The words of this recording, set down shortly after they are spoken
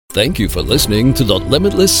Thank you for listening to the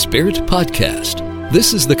Limitless Spirit Podcast.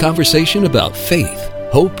 This is the conversation about faith,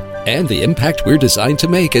 hope, and the impact we're designed to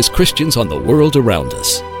make as Christians on the world around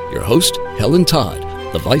us. Your host, Helen Todd,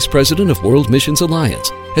 the Vice President of World Missions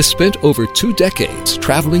Alliance, has spent over 2 decades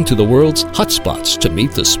traveling to the world's hotspots to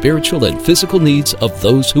meet the spiritual and physical needs of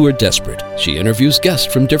those who are desperate. She interviews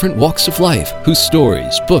guests from different walks of life whose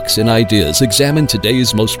stories, books, and ideas examine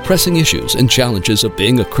today's most pressing issues and challenges of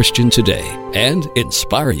being a Christian today and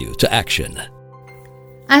inspire you to action.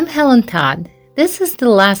 I'm Helen Todd. This is the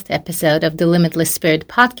last episode of the Limitless Spirit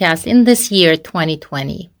Podcast in this year,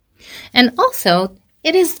 2020. And also,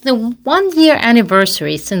 it is the 1-year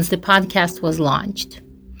anniversary since the podcast was launched.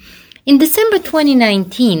 In December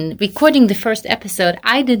 2019, recording the first episode,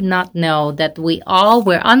 I did not know that we all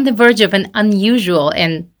were on the verge of an unusual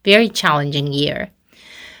and very challenging year.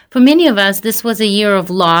 For many of us, this was a year of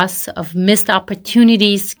loss, of missed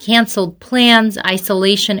opportunities, canceled plans,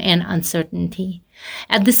 isolation, and uncertainty.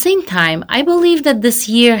 At the same time, I believe that this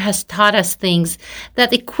year has taught us things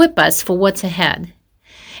that equip us for what's ahead.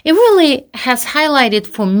 It really has highlighted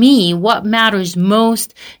for me what matters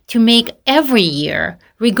most to make every year,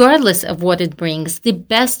 regardless of what it brings, the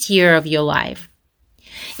best year of your life.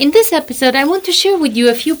 In this episode, I want to share with you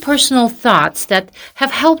a few personal thoughts that have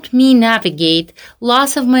helped me navigate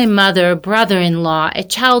loss of my mother, brother-in-law, a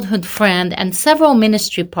childhood friend, and several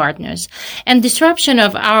ministry partners, and disruption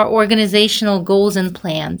of our organizational goals and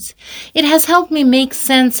plans. It has helped me make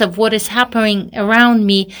sense of what is happening around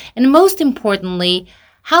me, and most importantly,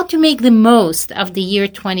 how to make the most of the year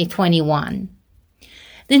 2021.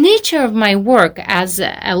 The nature of my work as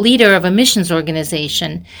a leader of a missions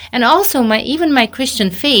organization and also my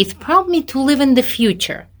Christian faith prompt me to live in the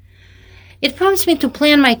future. It prompts me to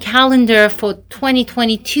plan my calendar for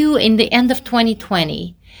 2022 in the end of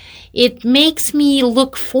 2020. It makes me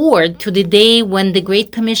look forward to the day when the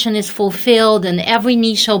Great Commission is fulfilled and every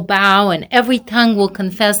knee shall bow and every tongue will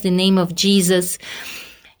confess the name of Jesus.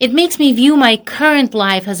 It makes me view my current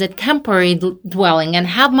life as a temporary dwelling and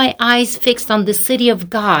have my eyes fixed on the city of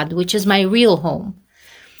God, which is my real home.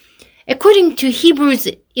 According to Hebrews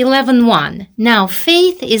 11:1, now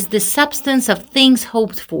faith is the substance of things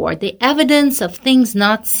hoped for, the evidence of things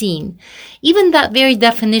not seen. Even that very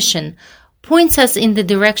definition points us in the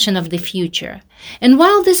direction of the future. And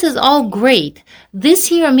while this is all great, this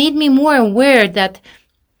year made me more aware that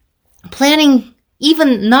planning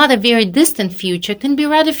even not a very distant future can be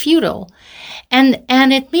rather futile. And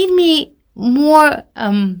it made me more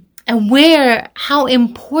aware how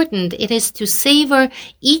important it is to savor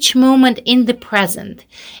each moment in the present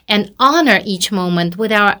and honor each moment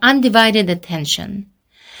with our undivided attention.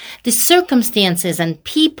 The circumstances and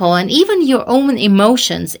people and even your own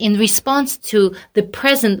emotions in response to the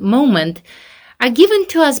present moment are given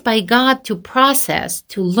to us by God to process,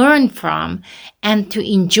 to learn from, and to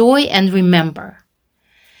enjoy and remember.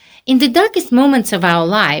 In the darkest moments of our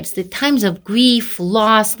lives, the times of grief,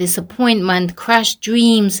 loss, disappointment, crushed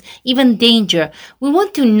dreams, even danger, we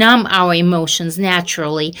want to numb our emotions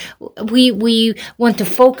naturally. We want to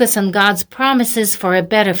focus on God's promises for a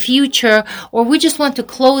better future, or we just want to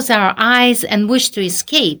close our eyes and wish to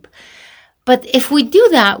escape. But if we do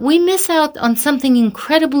that, we miss out on something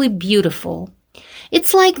incredibly beautiful.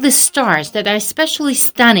 It's like the stars that are especially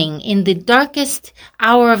stunning in the darkest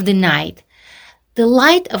hour of the night. The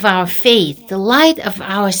light of our faith, the light of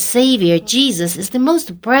our Savior, Jesus, is the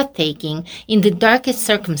most breathtaking in the darkest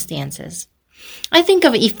circumstances. I think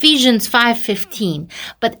of Ephesians 5:15,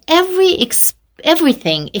 but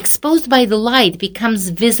everything exposed by the light becomes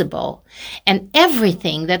visible, and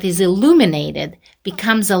everything that is illuminated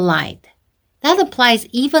becomes a light. That applies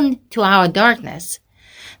even to our darkness.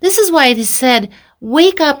 This is why it is said,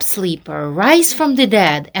 "Wake up, sleeper, rise from the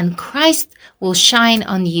dead, and Christ will shine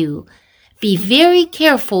on you." Be very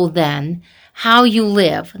careful then how you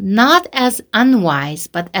live, not as unwise,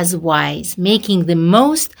 but as wise, making the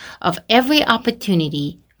most of every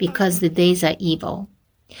opportunity because the days are evil.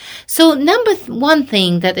 So number one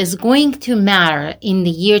thing that is going to matter in the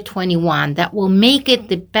year 21 that will make it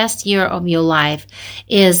the best year of your life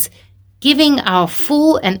is giving our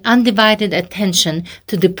full and undivided attention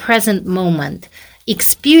to the present moment,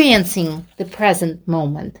 experiencing the present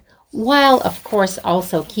moment, while, of course,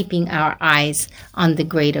 also keeping our eyes on the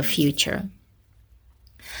greater future.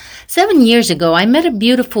 7 years ago, I met a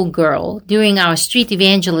beautiful girl during our street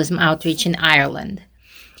evangelism outreach in Ireland.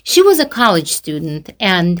 She was a college student,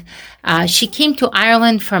 and she came to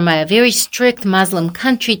Ireland from a very strict Muslim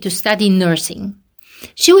country to study nursing.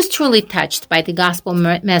 She was truly touched by the gospel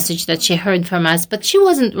message that she heard from us, but she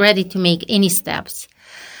wasn't ready to make any steps.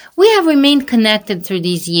 We have remained connected through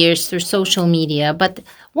these years through social media, but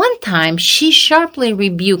one time she sharply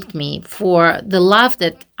rebuked me for the love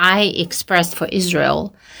that I expressed for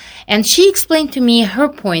Israel. And she explained to me her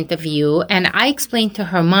point of view, and I explained to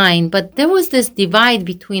her mine, but there was this divide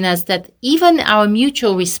between us that even our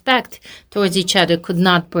mutual respect towards each other could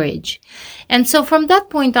not bridge. And so from that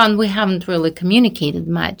point on, we haven't really communicated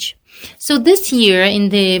much. So this year, in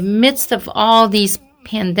the midst of all these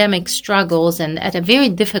pandemic struggles and at a very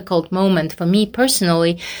difficult moment for me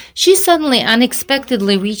personally, she suddenly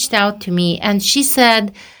unexpectedly reached out to me and she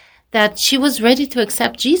said that she was ready to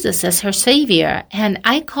accept Jesus as her Savior. And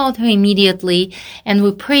I called her immediately and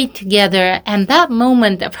we prayed together. And that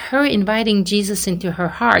moment of her inviting Jesus into her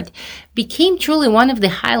heart became truly one of the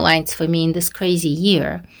highlights for me in this crazy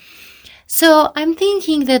year. So I'm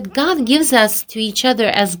thinking that God gives us to each other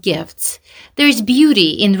as gifts. There's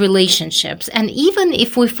beauty in relationships. And even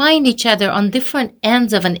if we find each other on different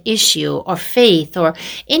ends of an issue or faith or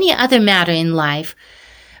any other matter in life,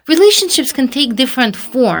 relationships can take different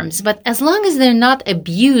forms, but as long as they're not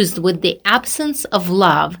abused with the absence of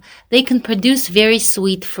love, they can produce very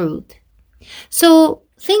sweet fruit. So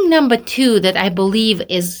thing number 2 that I believe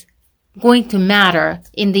is going to matter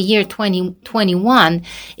in the year 2021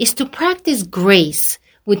 is to practice grace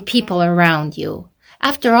with people around you.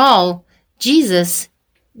 After all, Jesus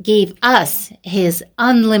gave us his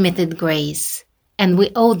unlimited grace, and we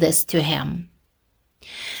owe this to him.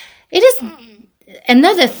 It is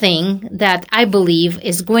another thing that I believe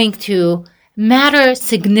is going to matter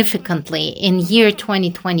significantly in year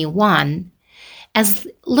 2021 as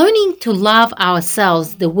learning to love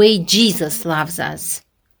ourselves the way Jesus loves us.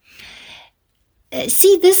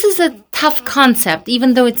 See, this is a tough concept,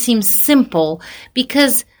 even though it seems simple,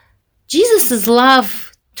 because Jesus'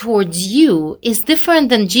 love towards you is different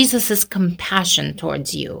than Jesus' compassion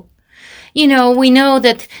towards you. You know, we know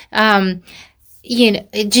that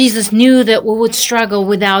Jesus knew that we would struggle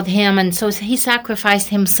without him, and so he sacrificed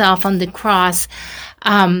himself on the cross.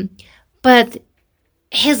 But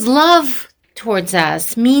his love towards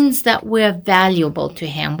us means that we're valuable to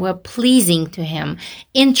him, we're pleasing to him,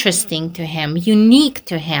 interesting to him, unique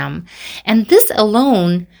to him. And this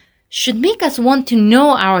alone should make us want to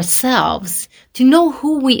know ourselves, to know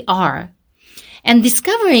who we are. And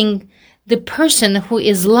discovering the person who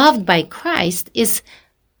is loved by Christ is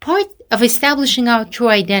part of establishing our true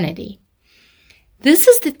identity. This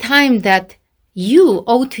is the time that you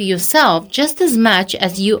owe to yourself just as much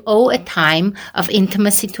as you owe a time of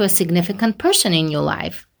intimacy to a significant person in your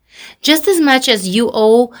life. Just as much as you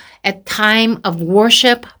owe a time of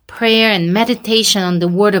worship, prayer, and meditation on the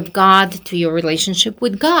Word of God to your relationship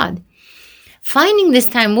with God. Finding this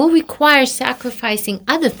time will require sacrificing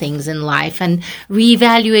other things in life and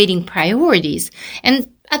reevaluating priorities and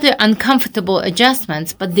other uncomfortable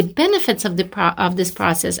adjustments, but the benefits of this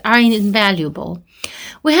process are invaluable.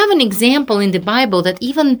 We have an example in the Bible that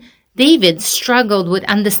even David struggled with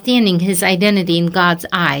understanding his identity in God's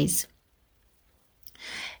eyes.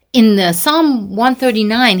 In Psalm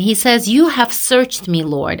 139, he says, "You have searched me,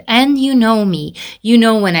 Lord, and you know me. You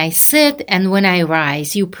know when I sit and when I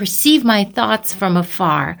rise. You perceive my thoughts from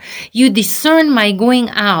afar. You discern my going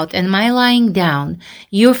out and my lying down.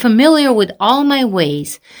 You're familiar with all my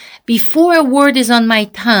ways. Before a word is on my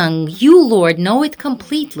tongue, you, Lord, know it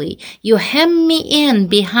completely. You hem me in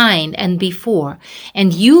behind and before,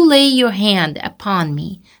 and you lay your hand upon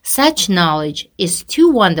me. Such knowledge is too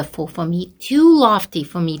wonderful for me, too lofty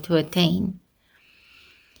for me to attain."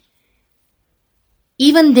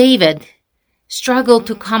 Even David struggled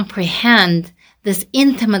to comprehend this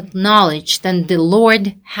intimate knowledge that the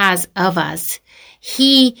Lord has of us.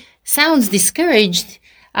 He sounds discouraged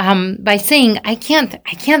by saying, I can't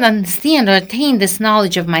understand or attain this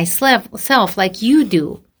knowledge of myself like you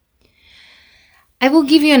do. I will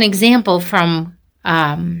give you an example from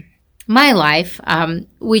my life,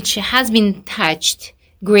 which has been touched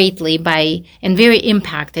greatly by and very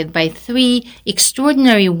impacted by 3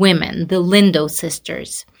 extraordinary women, the Lindo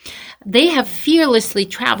sisters. They have fearlessly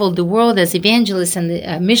traveled the world as evangelists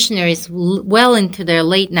and missionaries well into their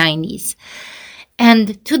late 90s.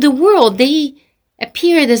 And to the world, they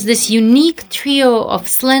appeared as this unique trio of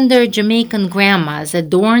slender Jamaican grandmas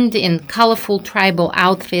adorned in colorful tribal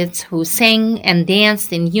outfits who sang and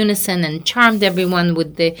danced in unison and charmed everyone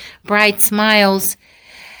with the bright smiles.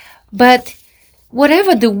 But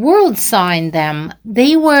whatever the world saw in them,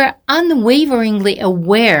 they were unwaveringly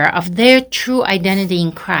aware of their true identity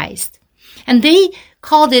in Christ. And they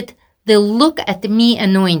called it the look at me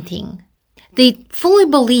anointing. They fully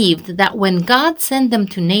believed that when God sent them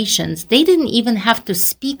to nations, they didn't even have to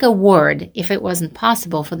speak a word if it wasn't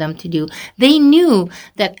possible for them to do. They knew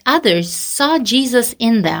that others saw Jesus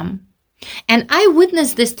in them. And I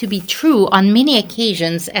witnessed this to be true on many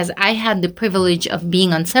occasions as I had the privilege of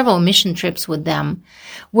being on several mission trips with them.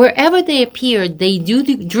 Wherever they appeared, they drew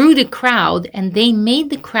the crowd, and they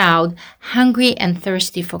made the crowd hungry and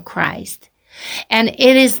thirsty for Christ. And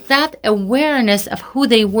it is that awareness of who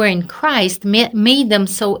they were in Christ made them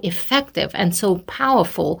so effective and so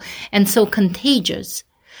powerful and so contagious.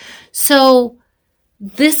 So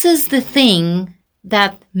this is the thing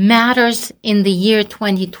that matters in the year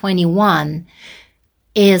 2021,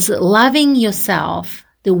 is loving yourself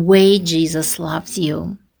the way Jesus loves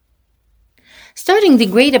you. Starting the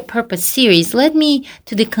Greater Purpose series led me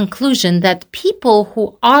to the conclusion that people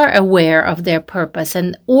who are aware of their purpose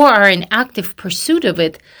or are in active pursuit of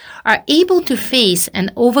it are able to face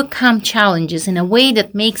and overcome challenges in a way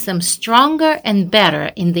that makes them stronger and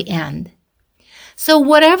better in the end. So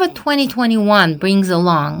whatever 2021 brings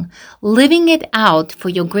along, living it out for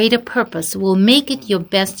your greater purpose will make it your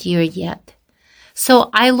best year yet.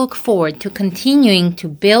 So I look forward to continuing to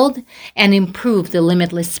build and improve the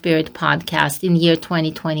Limitless Spirit podcast in year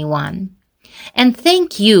 2021. And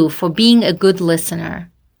thank you for being a good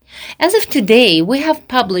listener. As of today, we have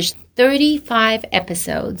published 35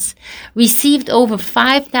 episodes, received over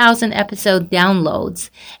 5,000 episode downloads,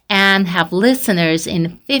 and have listeners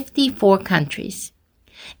in 54 countries.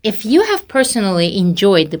 If you have personally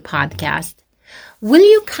enjoyed the podcast, will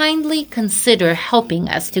you kindly consider helping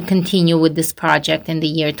us to continue with this project in the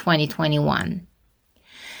year 2021?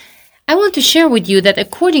 I want to share with you that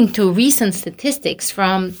according to recent statistics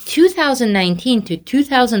from 2019 to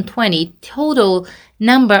 2020, total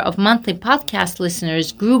number of monthly podcast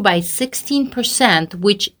listeners grew by 16%,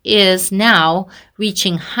 which is now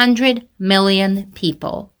reaching 100 million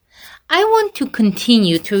people. I want to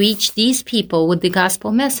continue to reach these people with the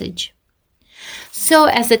gospel message. So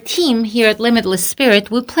as a team here at Limitless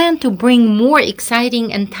Spirit, we plan to bring more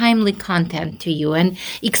exciting and timely content to you, and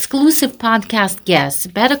exclusive podcast guests,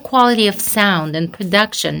 better quality of sound and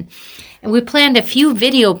production. And we planned a few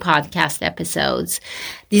video podcast episodes,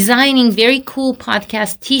 designing very cool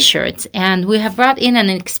podcast t-shirts, and we have brought in an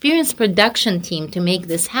experienced production team to make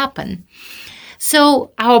this happen.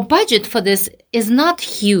 So our budget for this is not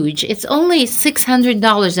huge. It's only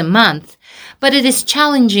 $600 a month, but it is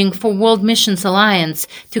challenging for World Missions Alliance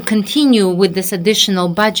to continue with this additional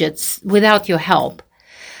budgets without your help.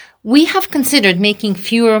 We have considered making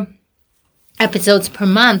fewer episodes per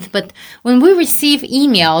month, but when we receive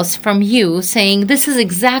emails from you saying, this is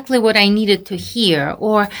exactly what I needed to hear,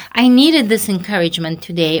 or I needed this encouragement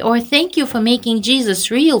today, or thank you for making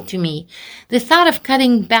Jesus real to me, the thought of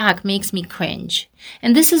cutting back makes me cringe.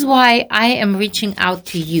 And this is why I am reaching out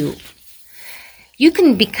to you. You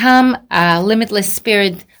can become a Limitless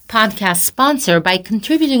Spirit podcast sponsor by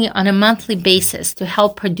contributing on a monthly basis to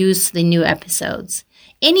help produce the new episodes.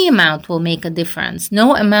 Any amount will make a difference.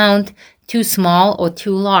 No amount too small or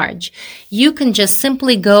too large. You can just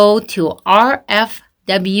simply go to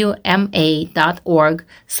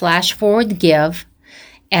rfwma.org/forward-give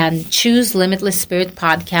and choose Limitless Spirit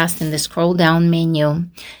Podcast in the scroll down menu.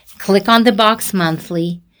 Click on the box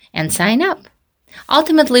monthly and sign up.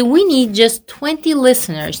 Ultimately, we need just 20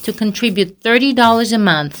 listeners to contribute $30 a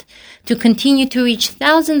month to continue to reach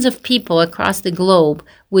thousands of people across the globe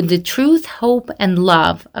with the truth, hope, and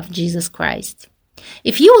love of Jesus Christ.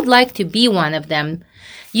 If you would like to be one of them,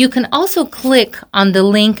 you can also click on the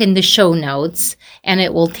link in the show notes, and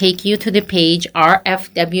it will take you to the page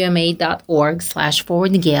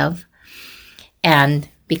rfwma.org/forward-give and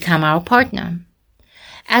become our partner.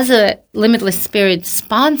 As a Limitless Spirit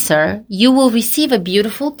sponsor, you will receive a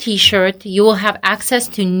beautiful t-shirt. You will have access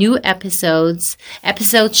to new episodes,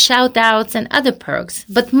 shout-outs, and other perks.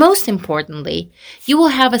 But most importantly, you will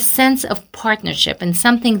have a sense of partnership and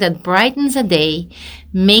something that brightens a day,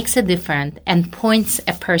 makes a difference, and points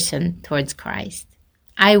a person towards Christ.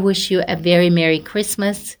 I wish you a very Merry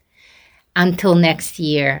Christmas. Until next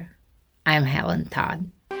year, I'm Helen Todd.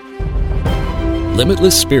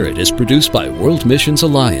 Limitless Spirit is produced by World Missions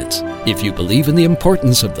Alliance. If you believe in the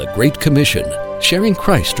importance of the Great Commission, sharing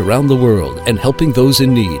Christ around the world and helping those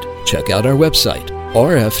in need, check out our website,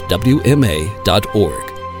 rfwma.org.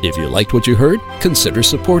 If you liked what you heard, consider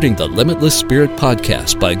supporting the Limitless Spirit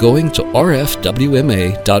podcast by going to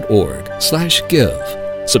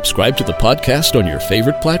rfwma.org/give. Subscribe to the podcast on your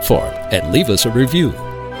favorite platform and leave us a review.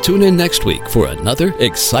 Tune in next week for another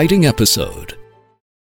exciting episode.